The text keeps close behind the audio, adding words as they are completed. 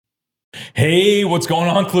Hey, what's going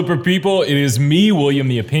on, Clipper people? It is me, William,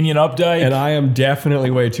 the Opinion Updike. And I am definitely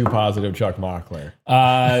way too positive, Chuck Mockler.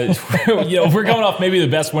 We're coming off maybe the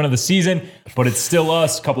best win of the season, but it's still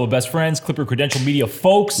us, a couple of best friends, Clipper Credential Media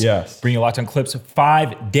folks. Yes. Bringing you Locked On Clips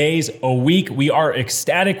 5 days a week. We are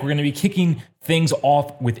ecstatic. We're going to be kicking things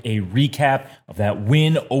off with a recap of that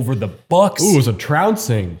win over the Bucks. Ooh, it was a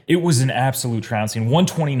trouncing. It was an absolute trouncing.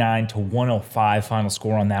 129-105 final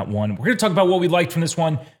score on that one. We're going to talk about what we liked from this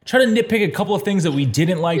one. Try to nitpick a couple of things that we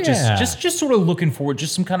didn't like. Yeah. Just sort of looking forward,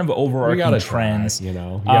 just some kind of overarching trends. Try, you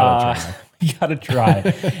gotta try. You gotta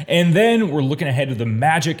try. And then we're looking ahead to the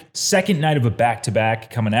Magic second night of a back-to-back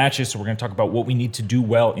coming at you. So we're going to talk about what we need to do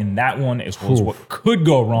well in that one, as well as what could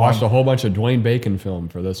go wrong. Watched a whole bunch of Dwayne Bacon film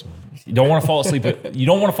for this one. You don't want to fall asleep. You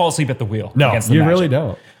don't want to fall asleep at the wheel. No, against the you Magic. really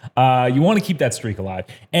don't. You want to keep that streak alive.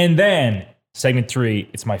 And then segment 3,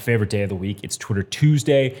 it's my favorite day of the week. It's Twitter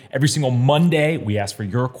Tuesday. Every single Monday, we ask for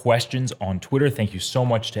your questions on Twitter. Thank you so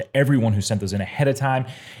much to everyone who sent those in ahead of time.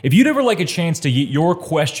 If you'd ever like a chance to get your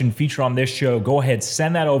question featured on this show, go ahead,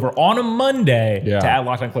 send that over on a Monday to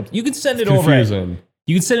 @LockedOnClips. You can send it over.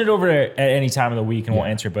 You can send it over at any time of the week and we'll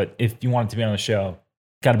answer. But if you want it to be on the show,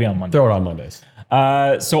 got to be on Monday. Throw it on Mondays.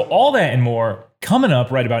 So all that and more coming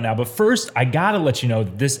up right about now. But first, I got to let you know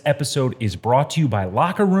that this episode is brought to you by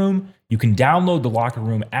Locker Room. You can download the Locker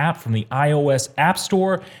Room app from the iOS App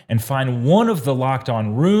Store and find one of the Locked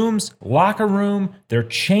On rooms. Locker Room, they're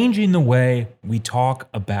changing the way we talk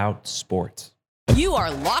about sports. You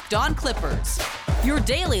are Locked On Clippers, your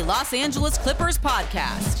daily Los Angeles Clippers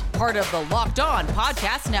podcast, part of the Locked On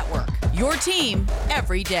Podcast Network, your team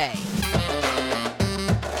every day.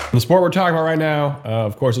 The sport we're talking about right now,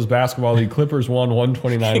 of course, is basketball. The Clippers won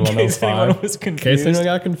 129-105. In case anyone was confused. In case anyone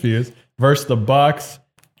got confused. Versus the Bucks.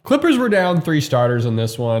 Clippers were down 3 starters in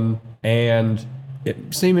this one, and it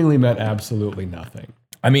seemingly meant absolutely nothing.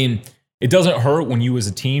 I mean, it doesn't hurt when you as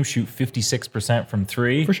a team shoot 56% from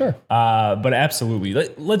 3. For sure. But absolutely.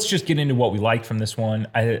 Let's just get into what we liked from this one.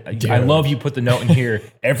 I love you put the note in here.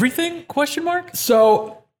 Everything? ?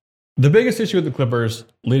 So the biggest issue with the Clippers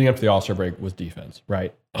leading up to the All-Star break was defense,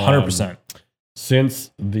 right? 100%.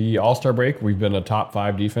 Since the All-Star break, we've been a top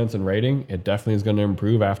 5 defense in rating. It definitely is going to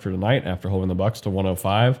improve after tonight, after holding the Bucks to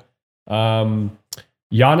 105.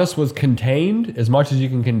 Giannis was contained as much as you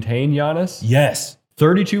can contain Giannis. Yes.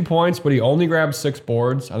 32 points, but he only grabbed 6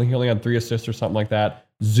 boards. I think he only had 3 assists or something like that.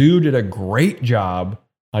 Zoo did a great job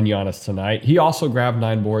on Giannis tonight. He also grabbed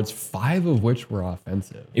 9 boards, 5 of which were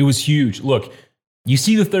offensive. It was huge. Look, you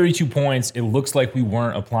see the 32 points. It looks like we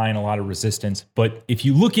weren't applying a lot of resistance. But if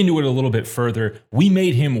you look into it a little bit further, we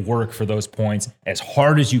made him work for those points as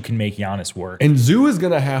hard as you can make Giannis work. And Zoo is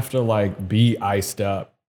going to have to be iced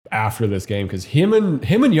up after this game because him and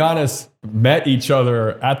Giannis met each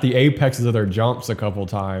other at the apexes of their jumps a couple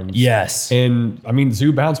times. Yes. And I mean,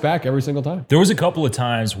 Zoo bounced back every single time. There was a couple of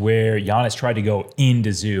times where Giannis tried to go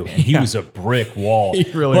into Zoo and he was a brick wall. He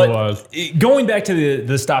really was. Going back to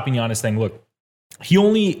the stopping Giannis thing, look, he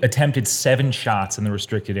only attempted 7 shots in the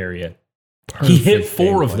restricted area. He hit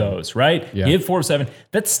 4 of those, right? Yeah. He hit 4 of 7.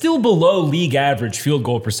 That's still below league average field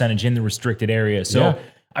goal percentage in the restricted area. So,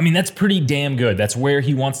 I mean, that's pretty damn good. That's where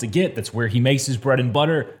he wants to get. That's where he makes his bread and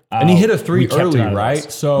butter. And he hit a 3 early,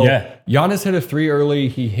 right? So Giannis hit a 3 early.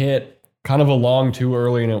 He hit kind of a long 2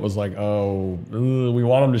 early, and it was like, we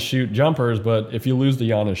want him to shoot jumpers, but if you lose to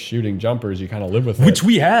Giannis shooting jumpers, you kind of live with it. Which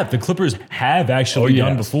we have. The Clippers have actually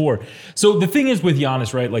done before. So the thing is with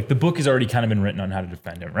Giannis, right, like the book has already kind of been written on how to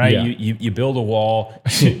defend him, right? Yeah. You build a wall,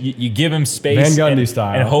 you give him space Van Gundy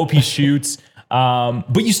style. And hope he shoots,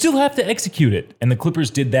 but you still have to execute it, and the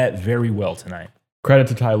Clippers did that very well tonight. Credit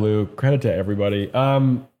to Ty Lue. Credit to everybody.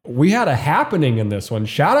 We had a happening in this one.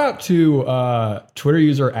 Shout out to Twitter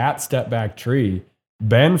user @StepBackTree,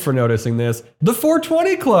 Ben, for noticing this. The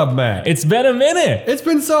 420 Club, Matt. It's been a minute. It's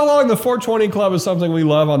been so long. The 420 Club is something we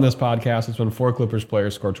love on this podcast. It's when 4 Clippers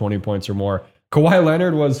players score 20 points or more. Kawhi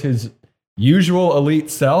Leonard was his usual elite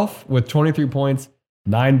self with 23 points,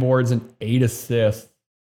 9 boards, and 8 assists.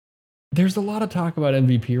 There's a lot of talk about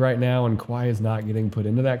MVP right now, and Kawhi is not getting put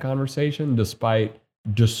into that conversation despite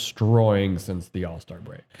destroying since the All-Star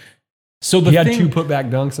break. So he had 2 putback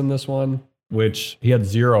dunks in this one, which he had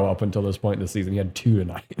 0 up until this point in the season. He had 2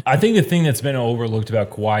 tonight. I think the thing that's been overlooked about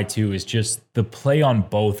Kawhi too is just the play on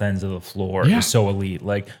both ends of the floor is so elite.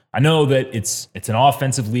 Like, I know that it's an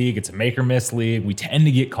offensive league, it's a make or miss league. We tend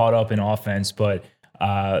to get caught up in offense, but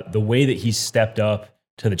the way that he's stepped up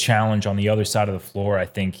to the challenge on the other side of the floor, I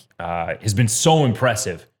think has been so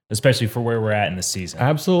impressive, especially for where we're at in the season.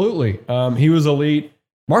 Absolutely. He was elite.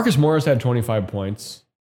 Marcus Morris had 25 points.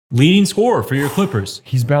 Leading scorer for your Clippers.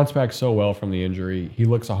 He's bounced back so well from the injury. He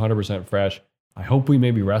looks 100% fresh. I hope we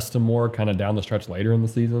maybe rest him more kind of down the stretch later in the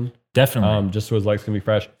season. Definitely. Just so his legs can be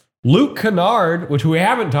fresh. Luke Kennard, which we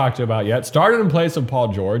haven't talked about yet, started in place of Paul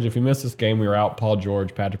George. If you missed this game, we were out Paul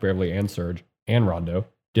George, Patrick Beverley, and Serge, and Rondo.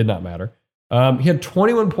 Did not matter. He had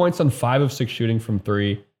 21 points on 5 of 6 shooting from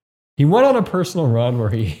 3. He went on a personal run where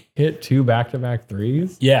he hit 2 back-to-back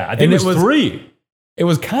threes. Yeah, I think it was 3. It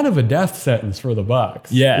was kind of a death sentence for the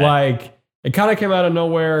Bucks. Yeah. Like, it kind of came out of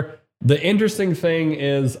nowhere. The interesting thing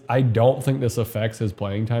is I don't think this affects his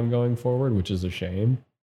playing time going forward, which is a shame.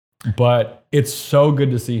 But it's so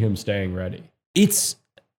good to see him staying ready. It's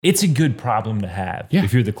a good problem to have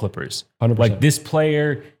if you're the Clippers. 100%. Like, this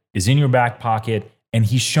player is in your back pocket, and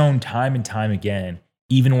he's shown time and time again,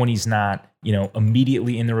 even when he's not,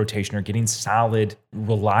 immediately in the rotation or getting solid,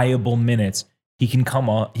 reliable minutes, he can come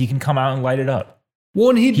out and light it up. Well,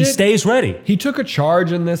 and he stays ready. He took a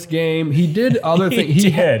charge in this game. He did other things.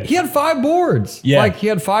 He had 5 boards. Yeah. Like, he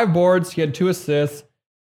had 5 boards. He had 2 assists.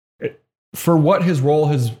 For what his role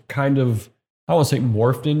has kind of, I don't want to say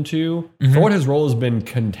morphed into, for what his role has been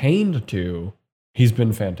contained to, he's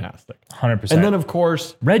been fantastic. 100%. And then, of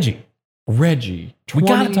course, Reggie. We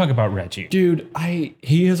got to talk about Reggie. Dude,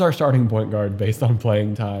 he is our starting point guard based on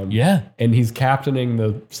playing time. Yeah. And he's captaining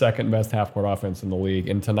the second best half-court offense in the league.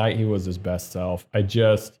 And tonight he was his best self.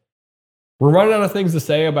 We're running out of things to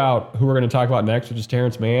say about who we're going to talk about next, which is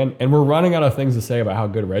Terrence Mann. And we're running out of things to say about how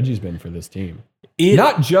good Reggie's been for this team.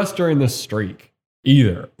 Not just during this streak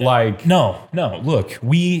either. No. Look,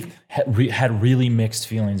 we had really mixed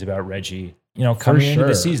feelings about Reggie. Coming into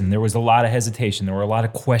the season, there was a lot of hesitation. There were a lot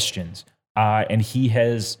of questions. And he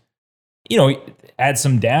has, had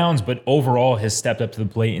some downs, but overall has stepped up to the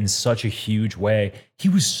plate in such a huge way. He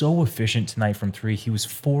was so efficient tonight from 3. He was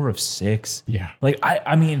 4 of 6. Yeah.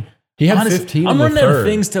 I mean, he had 15 I'm in the running out of third.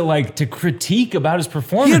 things to critique about his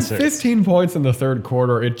performances. He had 15 points in the third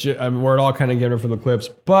quarter. We're all kind of getting it for the Clips.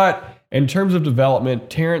 But in terms of development,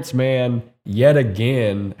 Terrence Mann yet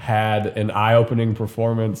again had an eye-opening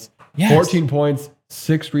performance. Yes. 14 points,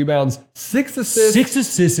 6 rebounds, 6 assists. 6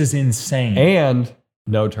 assists is insane. And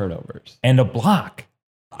no turnovers. And a block.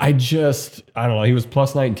 I don't know. He was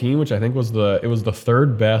plus 19, which I think was the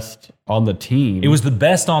third best on the team. It was the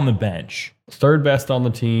best on the bench. Third best on the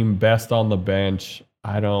team, best on the bench.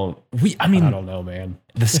 I don't know, man.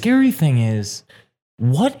 The scary thing is,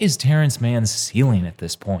 what is Terrence Mann's ceiling at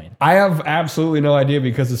this point? I have absolutely no idea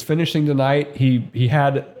because his finishing tonight, he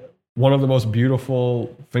had one of the most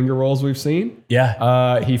beautiful finger rolls we've seen.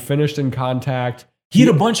 Yeah. He finished in contact. He had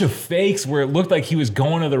a bunch of fakes where it looked like he was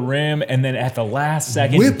going to the rim and then at the last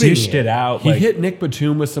second dished it out. He hit Nick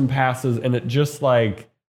Batum with some passes and it just I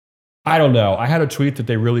don't know. I had a tweet that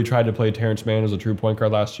they really tried to play Terrence Mann as a true point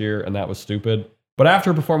guard last year and that was stupid. But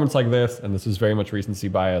after a performance like this, and this is very much recency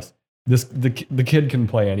bias, the kid can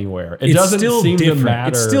play anywhere. It doesn't seem to matter.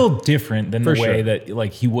 It's still different than the way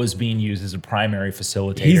that he was being used as a primary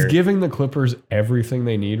facilitator. He's giving the Clippers everything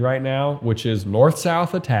they need right now, which is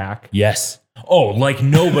north-south attack. Yes. Oh, like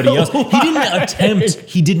nobody else.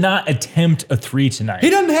 He did not attempt a 3 tonight. He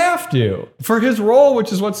doesn't have to. For his role,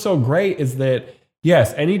 which is what's so great, is that,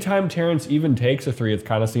 yes, anytime Terrence even takes a 3, it's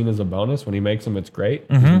kind of seen as a bonus. When he makes them, it's great.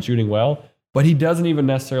 He's been shooting well. But he doesn't even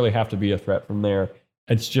necessarily have to be a threat from there.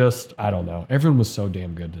 It's just, I don't know. Everyone was so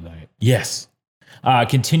damn good tonight. Yes.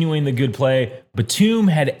 Continuing the good play, Batum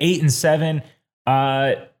had 8 and 7.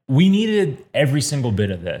 We needed every single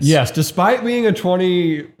bit of this. Yes, despite being a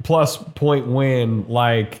 20-plus point win,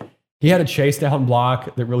 he had a chase down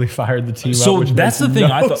block that really fired the team up. So which that's the thing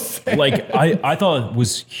no I thought. sense. I thought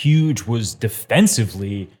was huge was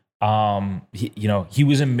defensively. He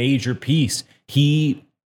was a major piece.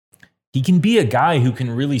 He can be a guy who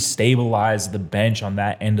can really stabilize the bench on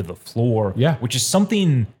that end of the floor. Yeah. Which is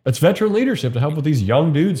something. It's veteran leadership to help with these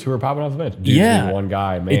young dudes who are popping off the bench. One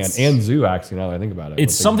guy, man. And Zoo, actually, now that I think about it.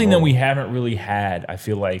 It's something that we haven't really had, I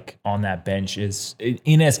feel like, on that bench is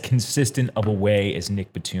in as consistent of a way as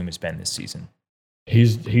Nick Batum has been this season.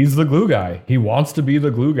 He's the glue guy. He wants to be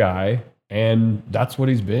the glue guy, and that's what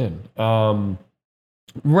he's been.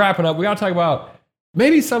 Wrapping up, we got to talk about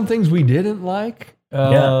maybe some things we didn't like. I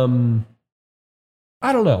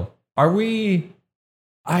don't know.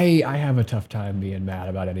 I have a tough time being mad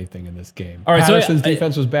about anything in this game. All right, Patterson's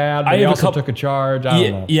defense was bad. But he also took a charge. I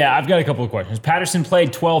don't know. Yeah, I've got a couple of questions. Patterson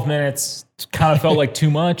played 12 minutes. Kind of felt like too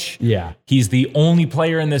much. Yeah. He's the only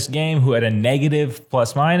player in this game who had a negative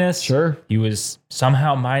plus minus. Sure. He was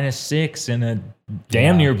somehow -6 in a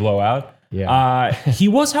damn near blowout. Yeah. He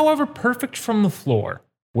was, however, perfect from the floor,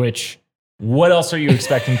 which what else are you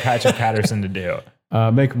expecting Patrick Patterson to do?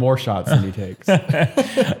 Make more shots than he takes.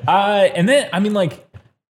 And then, I mean, like,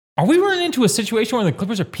 are we running into a situation where the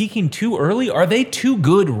Clippers are peaking too early? Are they too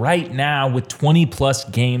good right now with 20-plus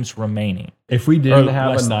games remaining? If we didn't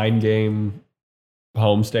have a 9-game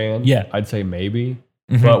homestand, yeah, I'd say maybe.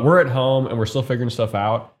 Mm-hmm. But we're at home and we're still figuring stuff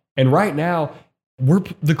out. And right now,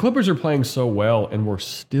 the Clippers are playing so well, and we're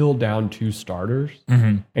still down 2 starters.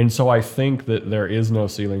 Mm-hmm. And so I think that there is no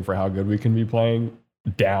ceiling for how good we can be playing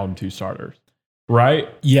down 2 starters. Right?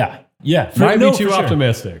 Yeah. Might be too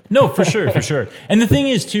optimistic. No, for sure. And the thing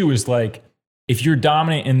is, too, is like, if you're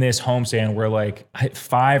dominant in this homestand where like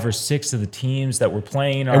 5 or 6 of the teams that we're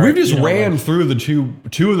playing are... And we just ran through the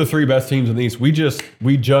two of the 3 best teams in the East. We just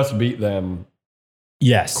beat them.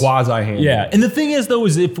 Yes. Quasi-handed. Yeah. And the thing is, though,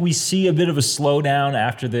 is if we see a bit of a slowdown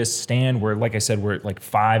after this stand where, like I said, we're like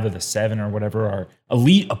 5 of the 7 or whatever are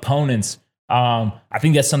elite opponents, I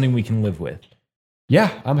think that's something we can live with.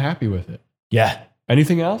 Yeah, I'm happy with it. Yeah.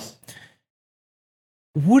 Anything else?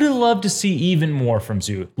 Would have loved to see even more from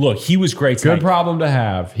Zoo. Look, he was great tonight. Good problem to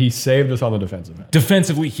have. He saved us on the defensive end.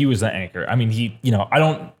 Defensively, he was the anchor. I mean, I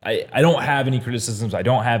don't have any criticisms. I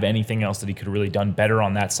don't have anything else that he could have really done better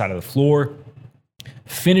on that side of the floor.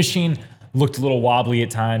 Finishing looked a little wobbly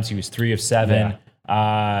at times. He was 3 of 7.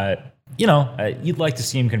 Yeah. You'd like to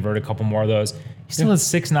see him convert a couple more of those. He still has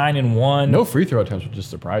 6, 9, and 1. No free throw attempts, which is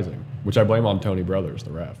surprising, which I blame on Tony Brothers,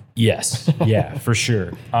 the ref. Yes, yeah, for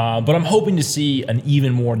sure. But I'm hoping to see an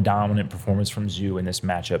even more dominant performance from Zoo in this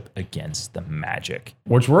matchup against the Magic.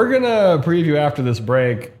 Which we're going to preview after this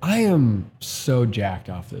break. I am so jacked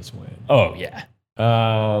off this win. Oh, yeah.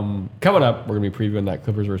 Coming up, we're going to be previewing that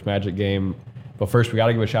Clippers versus Magic game. But first, we got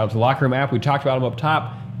to give a shout out to the Locker Room app. We talked about them up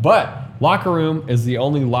top. But Locker Room is the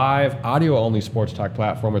only live, audio-only sports talk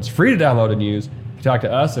platform. It's free to download and use. You talk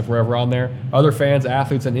to us if we're ever on there, other fans,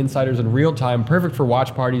 athletes, and insiders in real time. Perfect for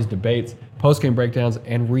watch parties, debates, post-game breakdowns,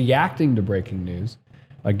 and reacting to breaking news.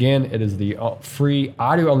 Again, it is the free,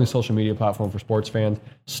 audio-only social media platform for sports fans.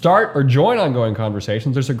 Start or join ongoing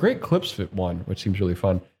conversations. There's a great Clips Fit one, which seems really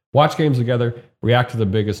fun. Watch games together, react to the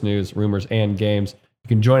biggest news, rumors, and games. You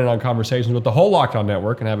can join in on conversations with the whole Locked On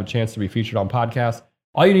Network and have a chance to be featured on podcasts.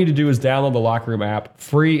 All you need to do is download the Locker Room app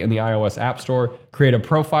free in the iOS App Store, create a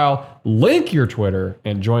profile, link your Twitter,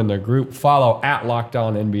 and join the group. Follow at Locked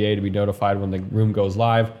On NBA to be notified when the room goes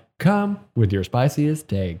live. Come with your spiciest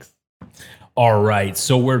takes. All right,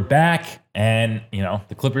 so we're back, and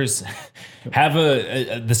the Clippers have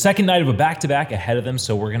the second night of a back-to-back ahead of them,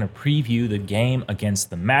 so we're going to preview the game against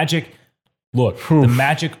the Magic. Look, the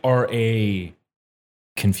Magic are a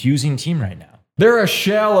confusing team right now. They're a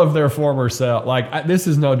shell of their former self. This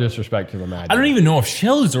is no disrespect to the Magic. I don't even know if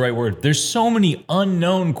shell is the right word. There's so many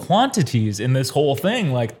unknown quantities in this whole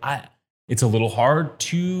thing. It's a little hard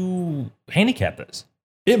to handicap this.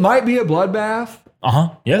 It might be a bloodbath.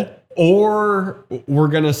 Yeah. Or we're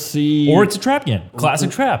going to see... Or it's a trap game. Classic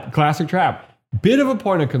trap. Classic trap. Bit of a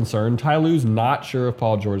point of concern. Ty Lue's not sure if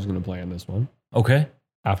Paul George is going to play in this one. Okay.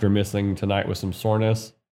 After missing tonight with some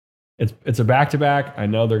soreness. It's a back-to-back. I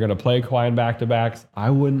know they're going to play Kawhi in back-to-backs. I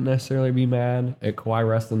wouldn't necessarily be mad at Kawhi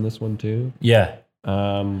resting this one too. Yeah.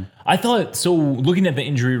 I thought, so looking at the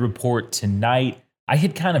injury report tonight, I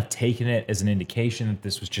had kind of taken it as an indication that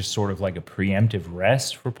this was just sort of like a preemptive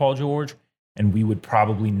rest for Paul George, and we would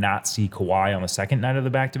probably not see Kawhi on the second night of the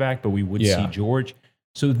back-to-back, but we would see George.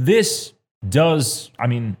 So this does,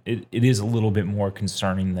 it is a little bit more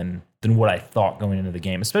concerning than what I thought going into the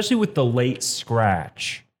game, especially with the late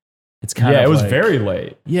scratch. It's kind of it was very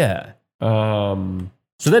late. Yeah. So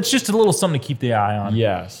that's just a little something to keep the eye on.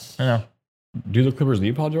 Yes. I know. Do the Clippers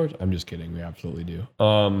need Paul George? I'm just kidding. We absolutely do.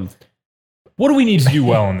 What do we need to do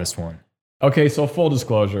well in this one? Okay, so full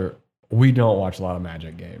disclosure, we don't watch a lot of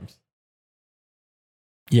Magic games.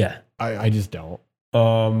 Yeah. I just don't.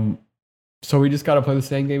 So we just got to play the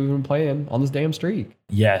same game we've been playing on this damn streak.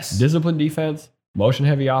 Yes. Disciplined defense,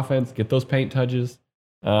 motion-heavy offense, get those paint touches.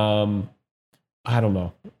 I don't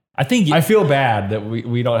know. I feel bad that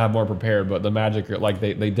we don't have more prepared, but the Magic are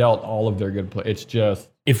they dealt all of their good play. It's just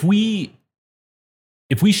if we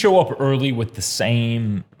show up early with the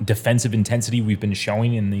same defensive intensity we've been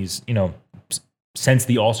showing in these, since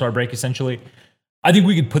the All-Star break, essentially, I think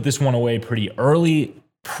we could put this one away pretty early.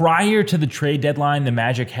 Prior to the trade deadline, the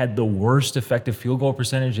Magic had the worst effective field goal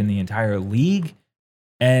percentage in the entire league.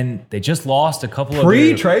 And they just lost a couple of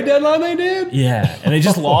pre-trade deadline. They did, yeah, and they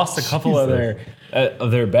just lost a couple of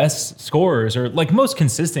their best scorers, or like most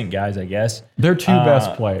consistent guys, I guess. Their two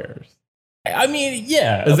best players.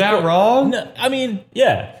 Yeah, is that wrong? No,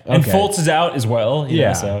 yeah, and Okay. Fultz is out as well.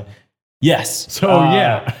 Yeah, so Yes. So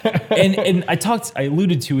yeah. and I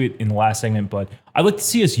alluded to it in the last segment, but I'd like to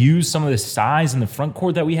see us use some of the size in the front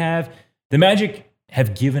court that we have. The Magic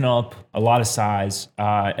have given up a lot of size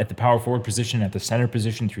at the power forward position, at the center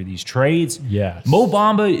position through these trades. Yes. Mo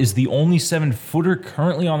Bamba is the only 7-footer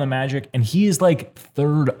currently on the Magic, and he is like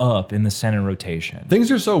third up in the center rotation. Things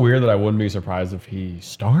are so weird that I wouldn't be surprised if he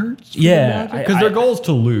starts. Yeah, Because their goal is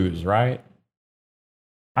to lose, right?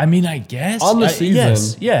 I mean, I guess. On the season,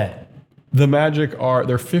 yes, yeah. The Magic they're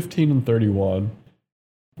 15-31,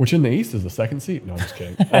 which in the East is the second seed. No, I'm just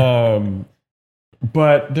kidding.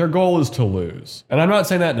 But their goal is to lose. And I'm not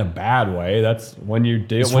saying that in a bad way. That's when you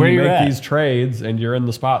make these trades and you're in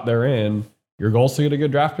the spot they're in, your goal is to get a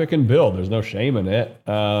good draft pick and build. There's no shame in it.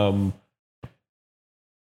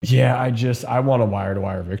 Yeah, I want a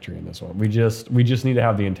wire-to-wire victory in this one. We just need to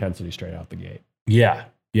have the intensity straight out the gate. Yeah,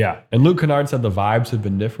 yeah. And Luke Kennard said the vibes have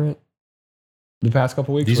been different the past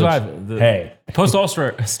couple weeks. Post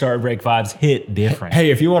All-Star break vibes hit different. Hey,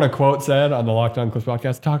 if you want a quote said on the Locked On Clips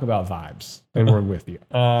podcast, talk about vibes, and we're with you.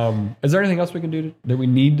 Is there anything else we can do that we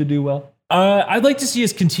need to do well? I'd like to see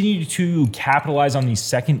us continue to capitalize on these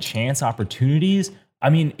second chance opportunities. I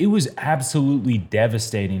mean, it was absolutely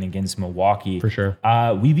devastating against Milwaukee. For sure.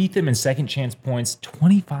 We beat them in second chance points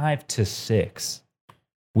 25-6.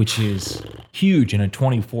 Which is huge in a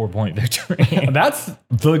 24-point victory. That's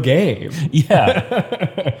the game.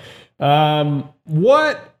 Yeah.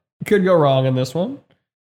 What could go wrong in this one?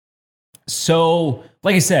 So,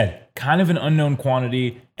 like I said, kind of an unknown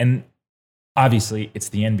quantity. And obviously, it's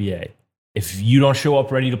the NBA. If you don't show up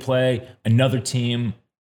ready to play, another team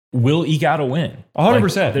will eke out a win.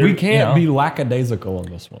 100%. We can't be lackadaisical in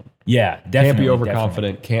this one. Yeah, definitely. Can't be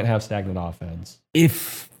overconfident. Can't have stagnant offense.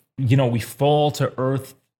 If, we fall to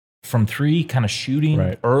earth from three, kind of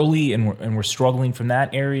shooting early, and we're struggling from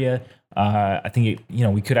that area. I think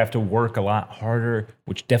we could have to work a lot harder,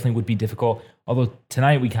 which definitely would be difficult. Although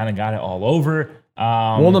tonight we kind of got it all over.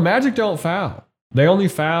 Well, the Magic don't foul. They only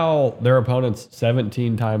foul their opponents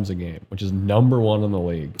 17 times a game, which is number one in the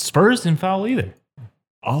league. Spurs didn't foul either.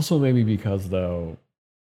 Also, maybe because though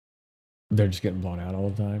they're just getting blown out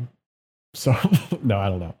all the time. So no, I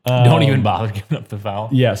don't know. Don't even bother giving up the foul.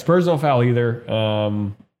 Yeah, Spurs don't foul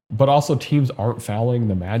either. But also teams aren't fouling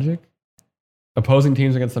the Magic. Opposing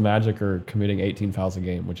teams against the Magic are committing 18 fouls a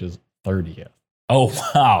game, which is 30th. Oh,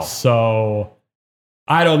 wow. So,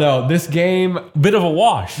 I don't know. This game... Bit of a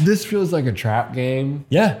wash. This feels like a trap game.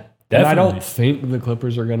 Yeah, definitely. And I don't think the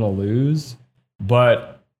Clippers are going to lose.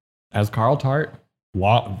 But as Carl Tart,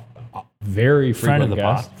 very frequent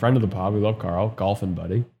guest, friend of the pod, we love Carl, golfing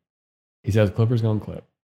buddy. He says Clippers going to clip.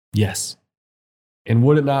 Yes. And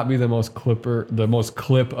would it not be the most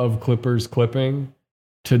clip of Clippers clipping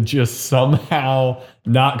to just somehow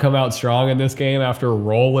not come out strong in this game after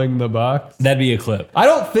rolling the Bucks? That'd be a clip. I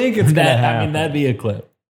don't think it's going to happen. I mean, that'd be a clip.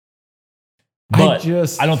 But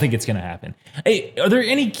I don't think it's going to happen. Hey, are there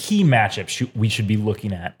any key matchups we should be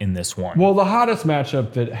looking at in this one? Well, the hottest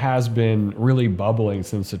matchup that has been really bubbling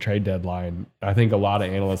since the trade deadline, I think a lot of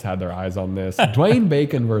analysts had their eyes on this. Dwayne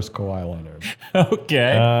Bacon versus Kawhi Leonard.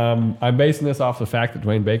 Okay. I'm basing this off the fact that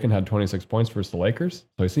Dwayne Bacon had 26 points versus the Lakers.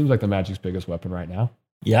 So he seems like the Magic's biggest weapon right now.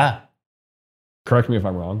 Yeah. Correct me if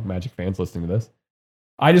I'm wrong, Magic fans listening to this.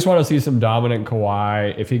 I just want to see some dominant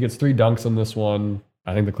Kawhi. If he gets 3 dunks in this one,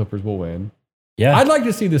 I think the Clippers will win. Yeah. I'd like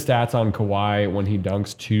to see the stats on Kawhi when he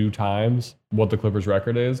dunks 2 times, what the Clippers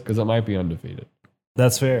record is, because it might be undefeated.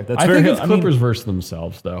 That's fair. I think it's Clippers versus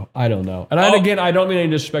themselves, though. I don't know. And again, I don't mean any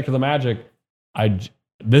disrespect to the Magic.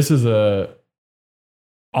 This is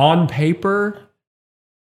on paper,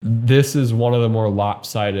 this is one of the more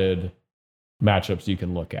lopsided matchups you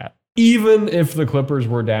can look at. Even if the Clippers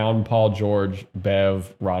were down Paul George,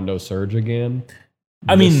 Bev, Rondo, Serge again,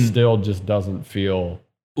 still just doesn't feel...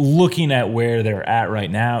 Looking at where they're at right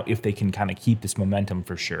now, if they can kind of keep this momentum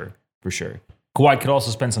for sure. Kawhi could also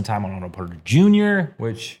spend some time on Otto Porter Jr.,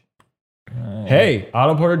 which... Hey,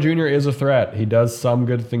 Otto Porter Jr. is a threat. He does some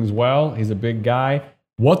good things well. He's a big guy.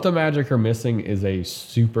 What the Magic are missing is a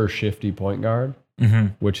super shifty point guard,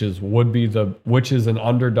 which is an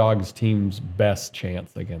underdog's team's best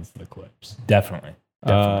chance against the Clips. Definitely.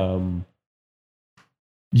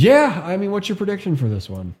 Yeah, I mean, what's your prediction for this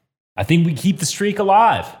one? I think we keep the streak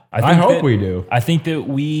alive. I hope we do. I think that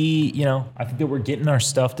we're getting our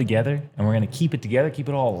stuff together and we're going to keep it together, keep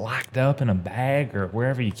it all locked up in a bag or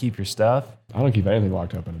wherever you keep your stuff. I don't keep anything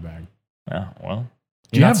locked up in a bag. Oh, well.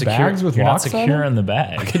 Do you have bags with locks on them? You're not secure in the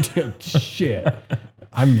bag. Shit.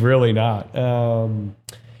 I'm really not.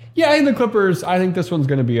 Yeah, I think the Clippers, I think this one's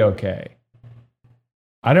going to be okay.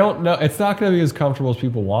 I don't know. It's not going to be as comfortable as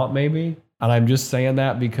people want, maybe. And I'm just saying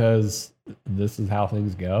that because this is how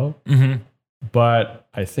things go. Mm-hmm. But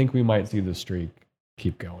I think we might see the streak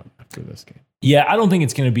keep going after this game. Yeah, I don't think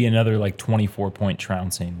it's going to be another 24-point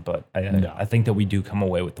trouncing, but I think that we do come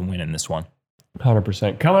away with the win in this one.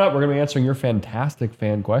 100%. Coming up, we're going to be answering your fantastic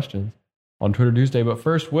fan questions on Twitter Tuesday. But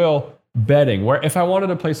first, Will, betting. If I wanted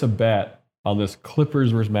to place a bet on this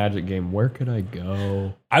Clippers versus Magic game, where could I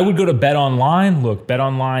go? I would go to Bet Online. Look, Bet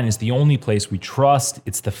Online is the only place we trust.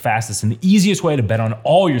 It's the fastest and the easiest way to bet on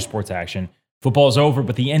all your sports action. Football is over,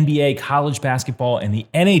 but the NBA, college basketball, and the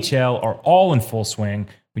NHL are all in full swing.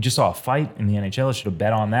 We just saw a fight in the NHL. I should have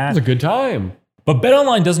bet on that. It was a good time. But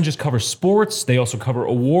BetOnline doesn't just cover sports. They also cover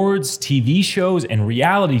awards, TV shows, and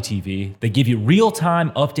reality TV. They give you real-time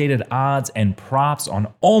updated odds and props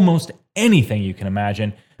on almost anything you can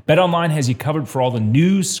imagine. BetOnline has you covered for all the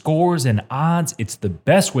news, scores, and odds. It's the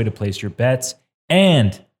best way to place your bets,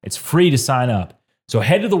 and it's free to sign up. So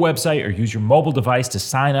head to the website or use your mobile device to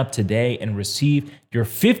sign up today and receive your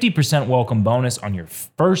 50% welcome bonus on your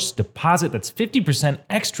first deposit. That's 50%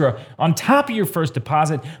 extra on top of your first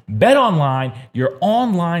deposit. Bet Online, your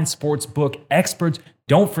online sportsbook experts.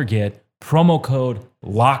 Don't forget, promo code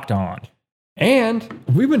LOCKEDON. And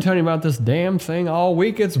we've been telling you about this damn thing all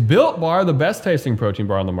week. It's Built Bar, the best tasting protein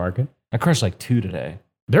bar on the market. I crushed 2 today.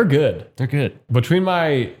 They're good. They're good. Between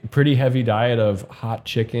my pretty heavy diet of hot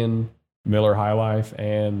chicken, Miller High Life,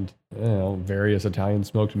 and various Italian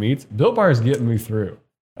smoked meats, Built Bar is getting me through.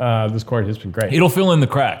 This quarantine has been great. It'll fill in the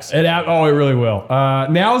cracks. It really will.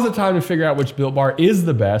 Now is the time to figure out which Built Bar is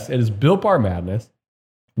the best. It is Built Bar Madness.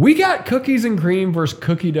 We got cookies and cream versus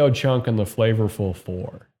cookie dough chunk in the Flavorful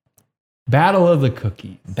 4. Battle of the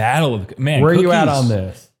cookies. Man, where are you at on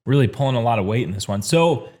this? Really pulling a lot of weight in this one.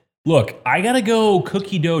 So, look, I got to go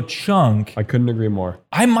cookie dough chunk. I couldn't agree more.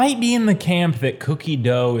 I might be in the camp that cookie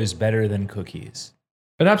dough is better than cookies.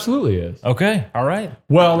 It absolutely is. Okay, all right.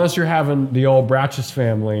 Well, unless you're having the old Bratches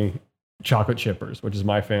family chocolate chippers, which is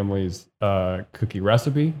my family's cookie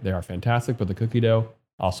recipe. They are fantastic, but the cookie dough,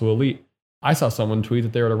 also elite. I saw someone tweet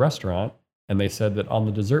that they were at a restaurant, and they said that on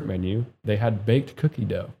the dessert menu, they had baked cookie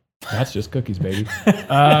dough. That's just cookies, baby.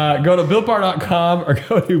 Go to BuiltBar.com or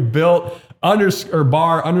go to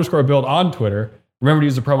bar_built on Twitter. Remember to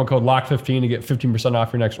use the promo code LOCK15 to get 15%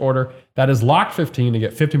 off your next order. That is LOCK15 to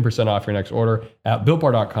get 15% off your next order at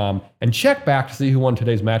BuiltBar.com. And check back to see who won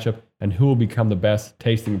today's matchup and who will become the best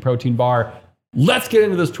tasting protein bar. Let's get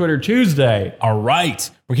into this Twitter Tuesday. All right.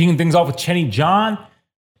 We're kicking things off with Chenny John.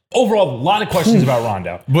 Overall, a lot of questions about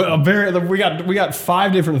Rondo. But we got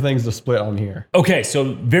 5 different things to split on here. Okay,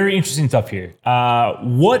 so very interesting stuff here.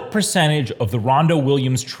 What percentage of the Rondo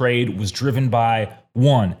Williams trade was driven by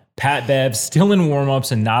 1, Pat Bev still in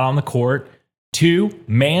warmups and not on the court; 2,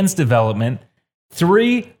 man's development;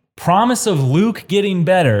 3, promise of Luke getting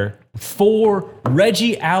better; 4,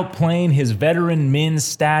 Reggie outplaying his veteran min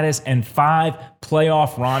status; and 5,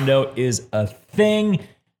 playoff Rondo is a thing.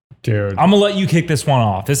 Dude, I'm going to let you kick this one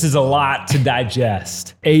off. This is a lot to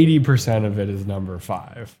digest. 80% of it is number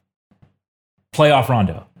 5. Playoff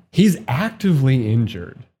Rondo. He's actively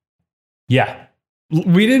injured. Yeah.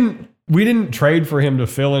 We didn't trade for him to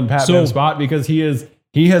fill in Pat Bev's spot because he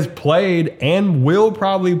has played and will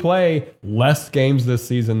probably play less games this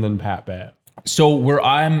season than Pat Bev. So where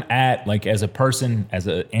I'm at, as a person, as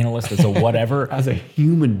an analyst, as a whatever. As a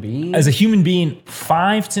human being? As a human being,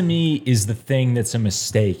 5 to me is the thing that's a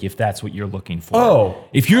mistake if that's what you're looking for. Oh.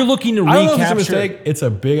 If you're looking to I don't know if recapture. it's a mistake. It's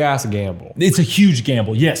a big-ass gamble. It's a huge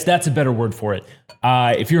gamble. Yes, that's a better word for it.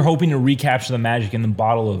 If you're hoping to recapture the magic in the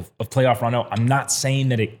bottle of playoff Rondo, I'm not saying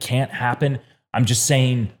that it can't happen. I'm just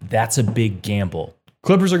saying that's a big gamble.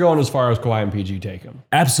 Clippers are going as far as Kawhi and PG take him.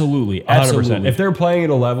 Absolutely. 100%. If they're playing at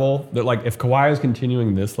a level that, if Kawhi is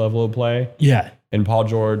continuing this level of play, yeah, and Paul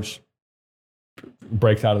George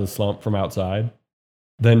breaks out of the slump from outside,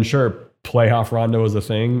 then sure, playoff Rondo is a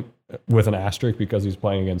thing with an asterisk because he's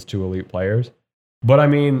playing against 2 elite players. But I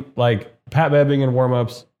mean, Pat Bev being in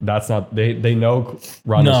warmups, that's not, they know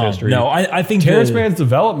Rondo's history. No, I think Terrence Mann's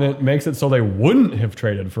development makes it so they wouldn't have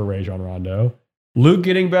traded for Rajon Rondo. Luke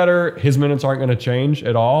getting better, his minutes aren't going to change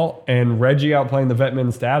at all. And Reggie outplaying the vet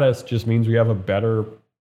min status just means we have a better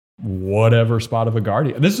whatever spot of a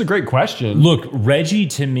guardian. This is a great question. Look, Reggie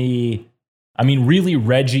to me, really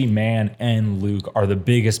Reggie, Man, and Luke are the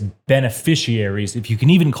biggest beneficiaries, if you can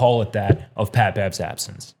even call it that, of Pat Bev's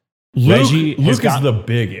absence. Luke is the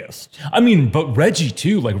biggest. But Reggie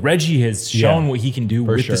too. Reggie has shown what he can do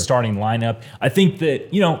with the starting lineup. I think that,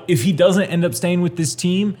 if he doesn't end up staying with this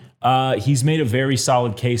team, he's made a very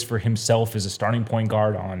solid case for himself as a starting point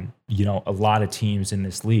guard on, a lot of teams in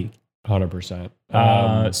this league.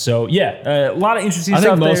 100%. So yeah, a lot of interesting I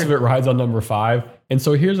stuff think most there. of it rides on number 5. And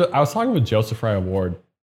so I was talking with Joseph Fry Ward,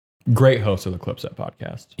 great host of the Clipset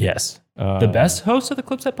podcast. Yes. The best host of the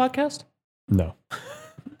Clipset podcast? No.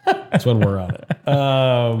 That's when we're on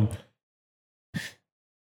it.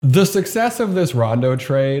 The success of this Rondo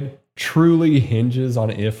trade truly hinges on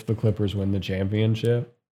if the Clippers win the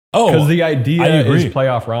championship. Oh, Because the I idea agree. is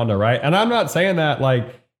playoff Rondo, right? And I'm not saying that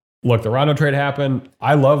look, the Rondo trade happened.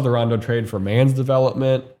 I love the Rondo trade for Man's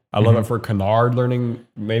development. I love it for Kennard learning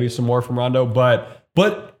maybe some more from Rondo. But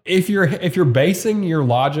if you're basing your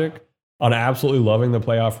logic on absolutely loving the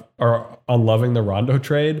playoff or on loving the Rondo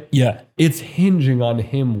trade, yeah. it's hinging on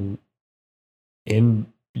him in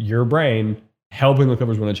your brain helping the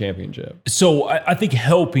Clippers win a championship. So I think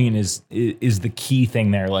helping is the key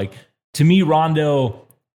thing there. Like, to me, Rondo,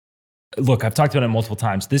 look, I've talked about it multiple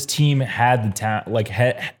times. This team had the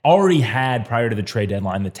talent, already had prior to the trade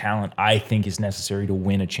deadline, the talent I think is necessary to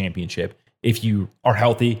win a championship if you are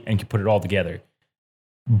healthy and can put it all together.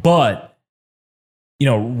 But,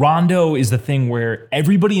 Rondo is the thing where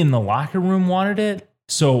everybody in the locker room wanted it.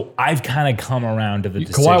 So I've kind of come around to the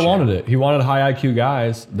decision. Kawhi wanted it. He wanted high IQ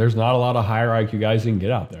guys. There's not a lot of higher IQ guys you can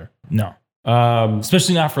get out there. No.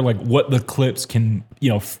 Especially not for what the Clips can,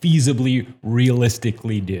 feasibly,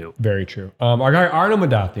 realistically do. Very true. Our guy Arno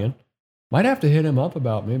Madathian might have to hit him up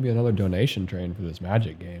about maybe another donation train for this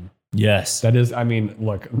Magic game. Yes. That is,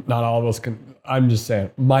 look, not all of us can. I'm just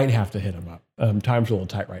saying, might have to hit him up. Time's a little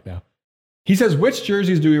tight right now. He says, which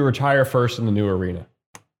jerseys do we retire first in the new arena?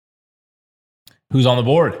 Who's on the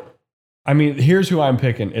board? Here's who I'm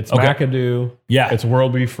picking. It's Okay. McAdoo. Yeah. It's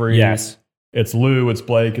World Be Free. Yes. It's Lou. It's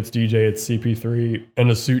Blake. It's DJ. It's CP3.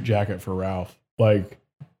 And a suit jacket for Ralph. I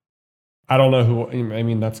don't know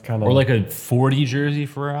who. That's kind of. Or a 40 jersey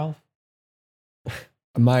for Ralph.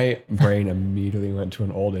 My brain immediately went to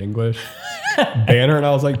an Old English banner, and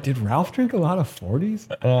I was like, did Ralph drink a lot of 40s?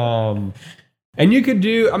 And you could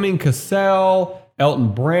do, Cassell,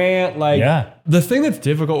 Elton Brandt. Yeah. The thing that's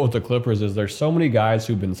difficult with the Clippers is there's so many guys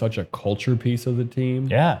who've been such a culture piece of the team.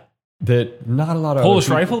 Yeah. That not a lot of Polish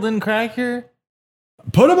Rifle didn't crack here?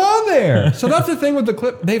 Put them on there. So that's the thing with the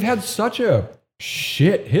Clip. They've had such a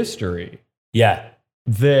shit history Yeah.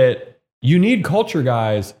 that you need culture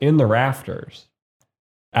guys in the rafters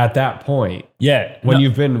at that point. Yeah. When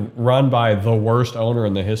you've been run by the worst owner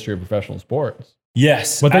in the history of professional sports.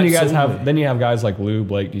 Yes. But then absolutely. you have guys like Lou,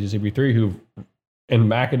 Blake, DJCP3 who,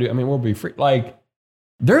 and McAdoo, We'll Be Free.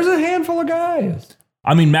 There's a handful of guys.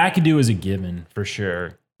 McAdoo is a given for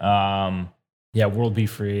sure. Yeah, World Be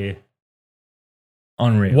Free.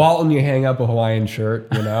 Unreal. Walton, you hang up a Hawaiian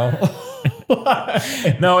shirt,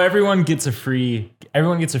 No, everyone gets a free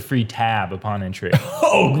tab upon entry.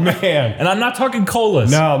 Oh, man. And I'm not talking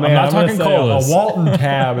colas. No, man. I'm not talking colas. A Walton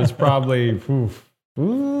tab is probably,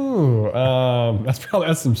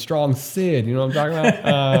 that's some strong Sid. You know what I'm talking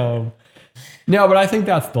about? No, but I think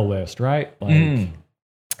that's the list, right?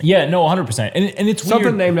 Yeah, no, 100%. And it's something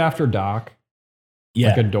weird. named after Doc. Yeah.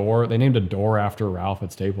 Like a door. They named a door after Ralph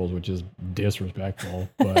at Staples, which is disrespectful.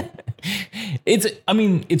 But it's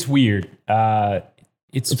weird.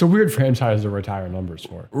 It's a weird franchise to retire numbers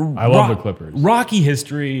for. I love the Clippers. Rocky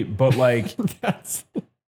history, but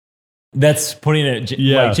that's putting it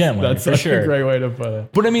gently. That's for sure. a great way to put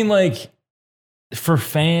it. But for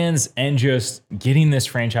fans and just getting this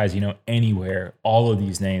franchise, anywhere, all of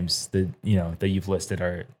these names that you've listed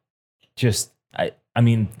are just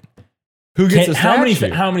Who gets a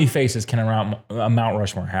statue? How many faces can a Mount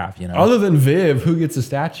Rushmore have? Other than Viv, who gets a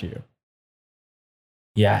statue?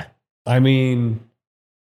 Yeah. Ballmer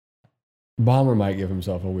might give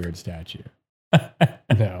himself a weird statue.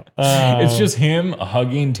 No. It's just him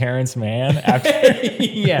hugging Terrence Mann after.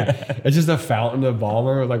 Yeah. It's just a fountain of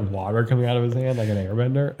Ballmer with water coming out of his hand like an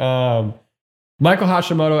airbender. Michael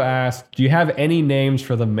Hashimoto asks, do you have any names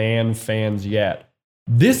for the Man fans yet?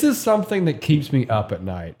 This is something that keeps me up at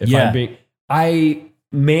night.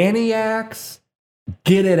 Maniacs,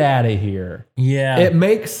 get it out of here. Yeah. It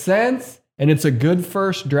makes sense. And it's a good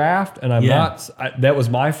first draft. And that was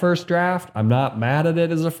my first draft. I'm not mad at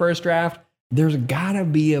it as a first draft. There's got to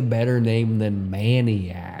be a better name than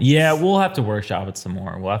Maniacs. Yeah, we'll have to workshop it some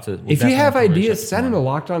more. If you have ideas, send them to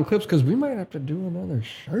Locked On Clips because we might have to do another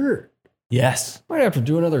shirt. Yes. Might have to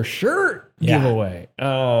do another shirt giveaway.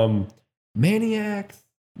 Maniacs.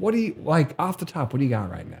 What do you off the top? What do you got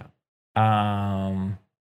right now?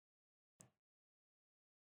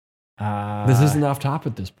 This isn't off top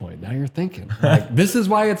at this point. Now you're thinking. This is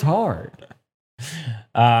why it's hard.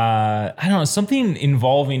 I don't know, something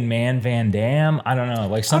involving Man Van Dam. I don't know,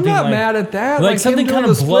 like something. I'm not mad at that. Like something kind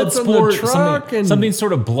of blood sport, something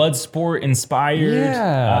sort of blood sport inspired.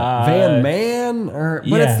 Yeah, Van Man,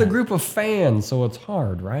 but it's the yeah. group of fans, so it's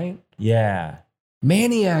hard, right? Yeah,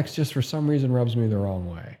 Maniacs just for some reason rubs me the wrong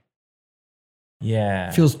way. yeah,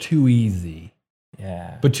 It feels too easy.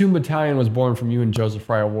 yeah. Batum Battalion was born from you and Joseph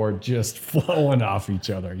Fry Award just flowing off each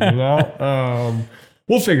other, you know?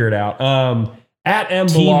 We'll figure it out. At M.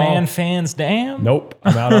 Bilal. T-Man fans, damn. Nope,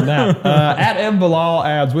 I'm out on that. At M. Bilal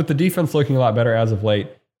adds, with the defense looking a lot better as of late,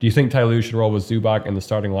 do you think Ty Lue should roll with Zubac in the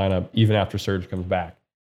starting lineup even after Serge comes back?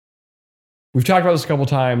 We've talked about this a couple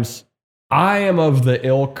times. I am of the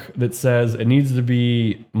ilk that says it needs to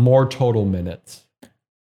be more total minutes.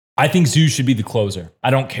 I think Zoo should be the closer. I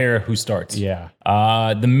don't care who starts. Yeah.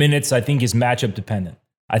 The minutes, I think, is matchup dependent.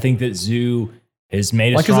 I think that Zoo has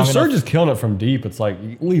made it strong Because if enough. Serge is killing it from deep, it's like,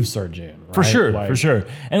 leave Serge in. Right? For sure, Like, for sure.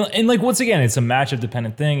 And like, once again, it's a matchup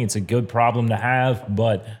dependent thing. It's a good problem to have.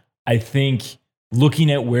 But I think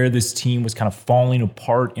looking at where this team was kind of falling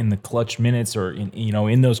apart in the clutch minutes or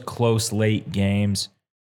in those close late games,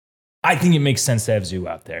 I think it makes sense to have Zoo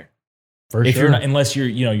out there. For If sure. you're not, unless you're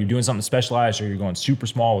doing something specialized or you're going super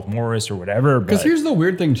small with Morris or whatever. Because But here's the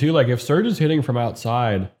weird thing, too. Like, if Serge is hitting from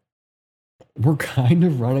outside, we're kind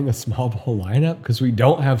of running a small ball lineup because we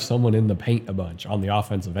don't have someone in the paint a bunch on the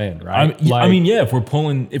offensive end, right? I mean, yeah, if we're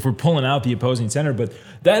pulling out the opposing center, but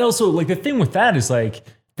that also, like, the thing with that is, like,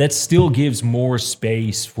 that still gives more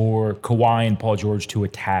space for Kawhi and Paul George to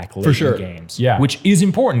attack late sure. in games. Yeah. Which is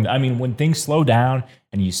important. I mean, when things slow down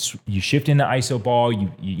and you shift into ISO ball,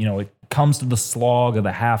 it comes to the slog of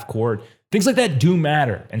the half court. Things like that do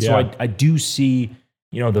matter. And so Yeah. I do see,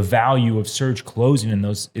 the value of Serge closing in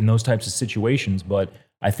those types of situations. But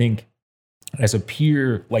I think as a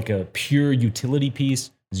pure utility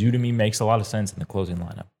piece, Zoo to me makes a lot of sense in the closing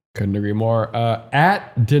lineup. Couldn't agree more.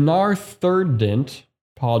 At Dinar Third Dent,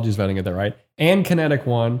 apologies if I didn't get that right, and Kinetic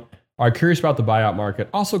One are curious about the buyout market.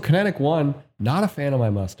 Also, Kinetic One, not a fan of my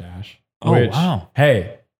mustache. Oh, wow.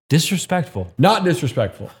 Hey, Disrespectful. not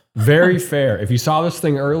disrespectful. Very fair. If you saw this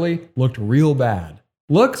thing early, looked real bad.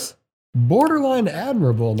 Looks borderline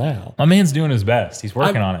admirable now. My man's doing his best. He's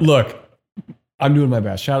working on it. Look, I'm doing my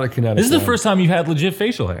best. Shout out to Kinetic This is the One. first time you've had legit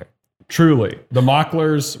facial hair. Truly, the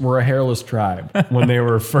Mocklers were a hairless tribe when they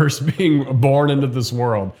were first being born into this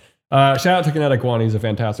world. Shout out to Kinetic One. He's a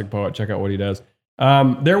fantastic poet. Check out what he does.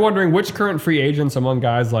 They're wondering which current free agents among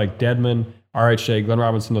guys like Dedman, RHA, Glenn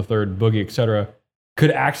Robinson III, Boogie, etc.,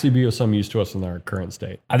 could actually be of some use to us in our current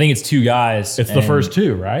state. I think it's two guys. It's the first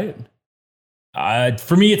two, right?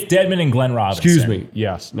 For me, it's Dedman and Glenn Robinson. Excuse me.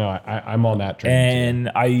 Yes. No, I'm on that train.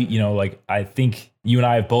 And I think you and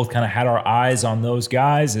I have both kind of had our eyes on those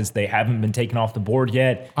guys as they haven't been taken off the board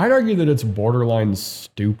yet. I'd argue that it's borderline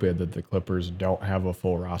stupid that the Clippers don't have a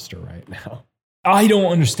full roster right now. I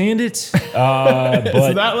don't understand it. But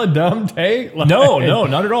Is that a dumb take? Like- no,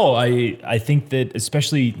 not at all. I think that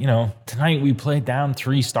especially, tonight we played down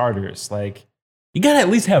 3 starters. Like, you got to at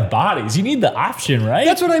least have bodies. You need the option, right?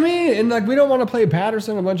 That's what I mean. And like, we don't want to play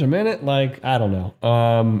Patterson a bunch of minutes. Like, I don't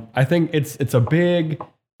know. I think it's a big.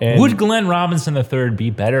 And Would Glenn Robinson III be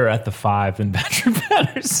better at the 5 than Patrick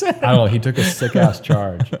Patterson? I don't know. He took a sick ass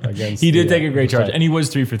charge against. He did take a great charge, and he was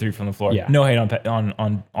 3 for 3 from the floor. Yeah. No hate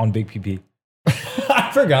on Big PP.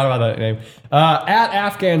 I forgot about that name. At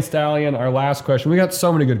Afghan Stallion, our last question. We got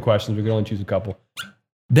so many good questions. We could only choose a couple.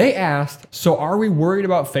 They asked, so are we worried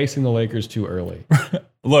about facing the Lakers too early?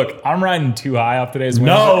 Look, I'm riding too high off today's win.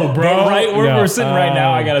 No, bro. But right where No. we're sitting right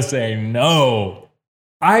now, I gotta say no.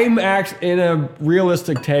 I'm actually, in a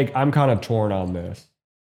realistic take, I'm kind of torn on this.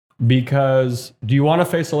 Because do you want to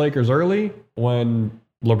face the Lakers early when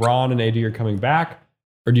LeBron and AD are coming back?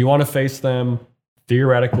 Or do you want to face them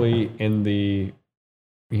theoretically in the,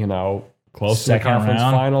 close to the Second conference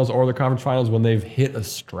round? finals or the conference finals when they've hit a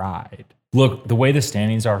stride? Look, the way the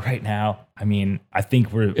standings are right now, I mean, I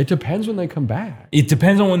think It depends when they come back. it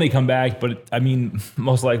depends on when they come back, but I mean,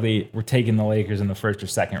 most likely we're taking the Lakers in the first or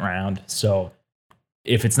second round. So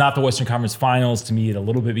if it's not the Western Conference Finals, to me, it a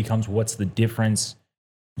little bit becomes what's the difference?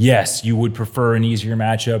 Yes, you would prefer an easier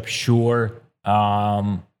matchup, sure.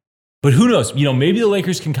 But who knows? Maybe the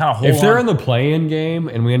Lakers can kind of hold on. If they're in the play-in game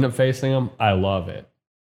and we end up facing them, I love it.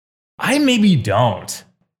 I maybe don't.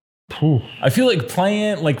 I feel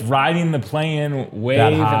like riding the play-in wave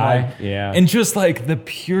That high, and yeah. and just like the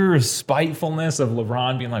pure spitefulness of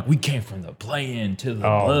LeBron being like, we came from the play-in to the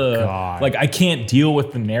God. Like, I can't deal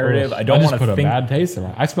with the narrative. I don't just want put to a think. bad taste in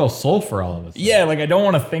it. I smell sulfur all of a sudden. Yeah, like I don't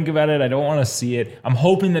want to think about it. I don't want to see it. I'm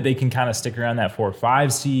hoping that they can kind of stick around that 4 or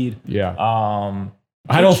 5 seed. Yeah.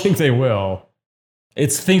 I don't think they will.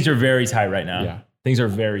 Things are very tight right now. Yeah. Things are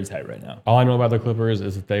very tight right now. All I know about the Clippers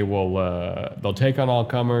is that they'll take on all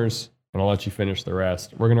comers, and I'll let you finish the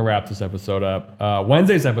rest. We're going to wrap this episode up.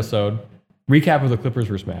 Wednesday's episode, recap of the Clippers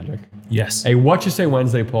versus Magic. Yes. A What You Say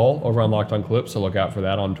Wednesday poll over on Locked On Clips, so look out for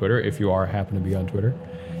that on Twitter if you happen to be on Twitter.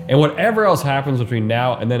 And whatever else happens between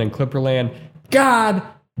now and then in Clipperland, God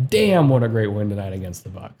damn, what a great win tonight against the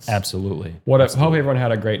Bucks. Absolutely. Hope everyone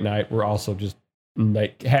had a great night. We're also just,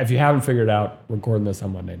 if you haven't figured it out, recording this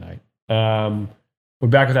on Monday night. We're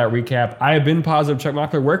back with that recap. I have been Positive Chuck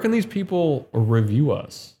Mockler. Where can these people review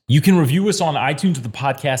us? You can review us on iTunes with the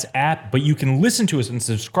podcast app, but you can listen to us and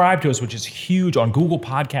subscribe to us, which is huge, on Google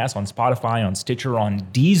Podcasts, on Spotify, on Stitcher, on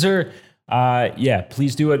Deezer.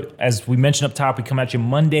 Please do it. As we mentioned up top, we come at you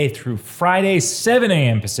Monday through Friday, 7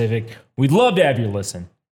 a.m. Pacific. We'd love to have you listen.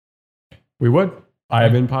 We would. I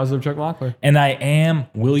have been Positive Chuck Mockler. And I am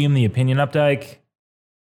William the Opinion Updike.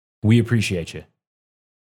 We appreciate you.